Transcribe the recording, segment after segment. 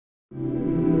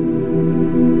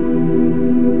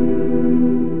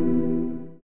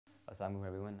Assalamualaikum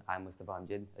everyone, I'm Mustafa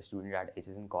Amjad, a student at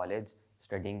Aitchison College,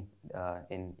 studying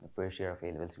in first year of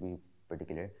A-levels to be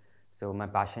particular. So my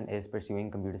passion is pursuing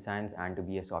computer science and to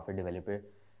be a software developer.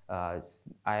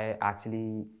 I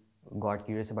actually got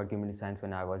curious about computer science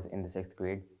when I was in the 6th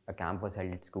grade. A camp was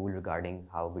held at school regarding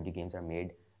how video games are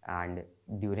made, and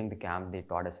during the camp they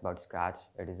taught us about Scratch.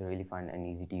 It is a really fun and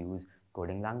easy to use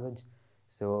coding language.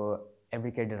 So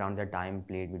every kid around that time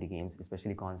played video games,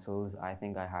 especially consoles. I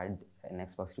think I had an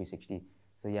Xbox 360.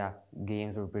 So yeah,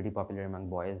 games were pretty popular among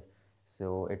boys.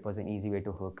 So it was an easy way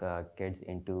to hook kids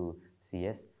into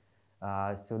CS.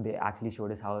 So they actually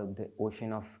showed us how the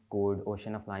ocean of code,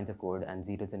 ocean of lines of code and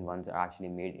zeros and ones are actually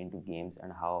made into games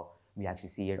and how we actually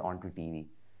see it onto TV.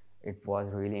 It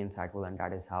was really insightful, and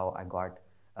that is how I got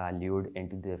lured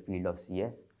into the field of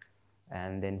CS.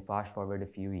 And then fast forward a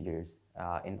few years,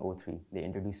 in 03, they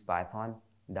introduced Python.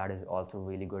 That is also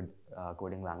really good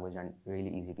coding language and really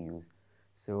easy to use.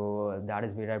 So that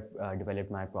is where I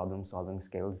developed my problem solving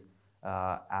skills.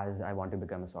 As I want to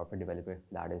become a software developer,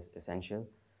 that is essential.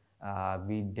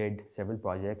 We did several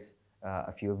projects.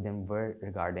 A few of them were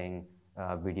regarding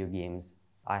video games.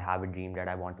 I have a dream that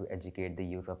I want to educate the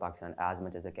youth of Pakistan as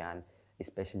much as I can,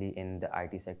 especially in the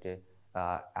IT sector.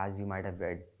 As you might have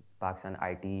read, Pakistan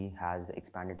IT has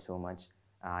expanded so much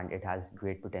and it has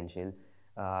great potential.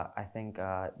 I think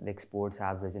the exports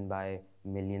have risen by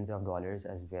millions of dollars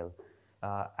as well.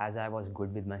 As I was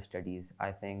good with my studies,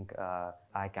 I think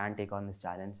I can take on this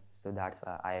challenge. So that's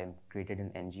why I created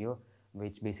an NGO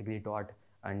which basically taught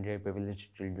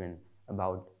underprivileged children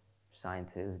about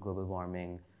sciences, global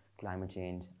warming, climate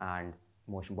change, and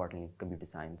most importantly, computer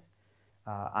science.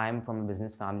 I'm from a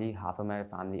business family. Half of my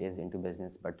family is into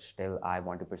business, but still I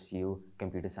want to pursue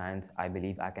computer science. I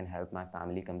believe I can help my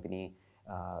family company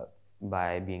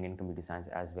by being in computer science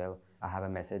as well. I have a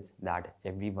message that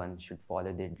everyone should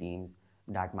follow their dreams.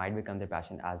 That might become their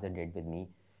passion, as it did with me.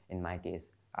 In my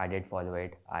case, I did follow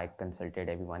it. I consulted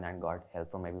everyone and got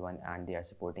help from everyone, and they are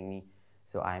supporting me.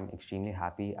 So I'm extremely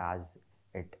happy as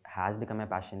it has become my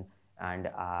passion, and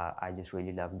I just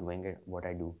really love doing it, what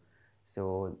I do.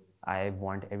 So I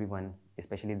want everyone,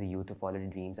 especially the youth, to follow their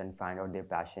dreams and find out their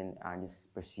passion and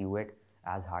just pursue it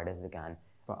as hard as they can.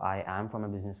 I am from a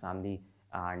business family,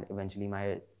 and eventually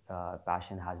my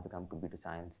passion has become computer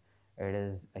science. It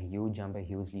is a huge jump, a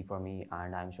huge leap for me,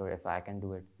 and I'm sure if I can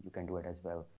do it, you can do it as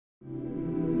well.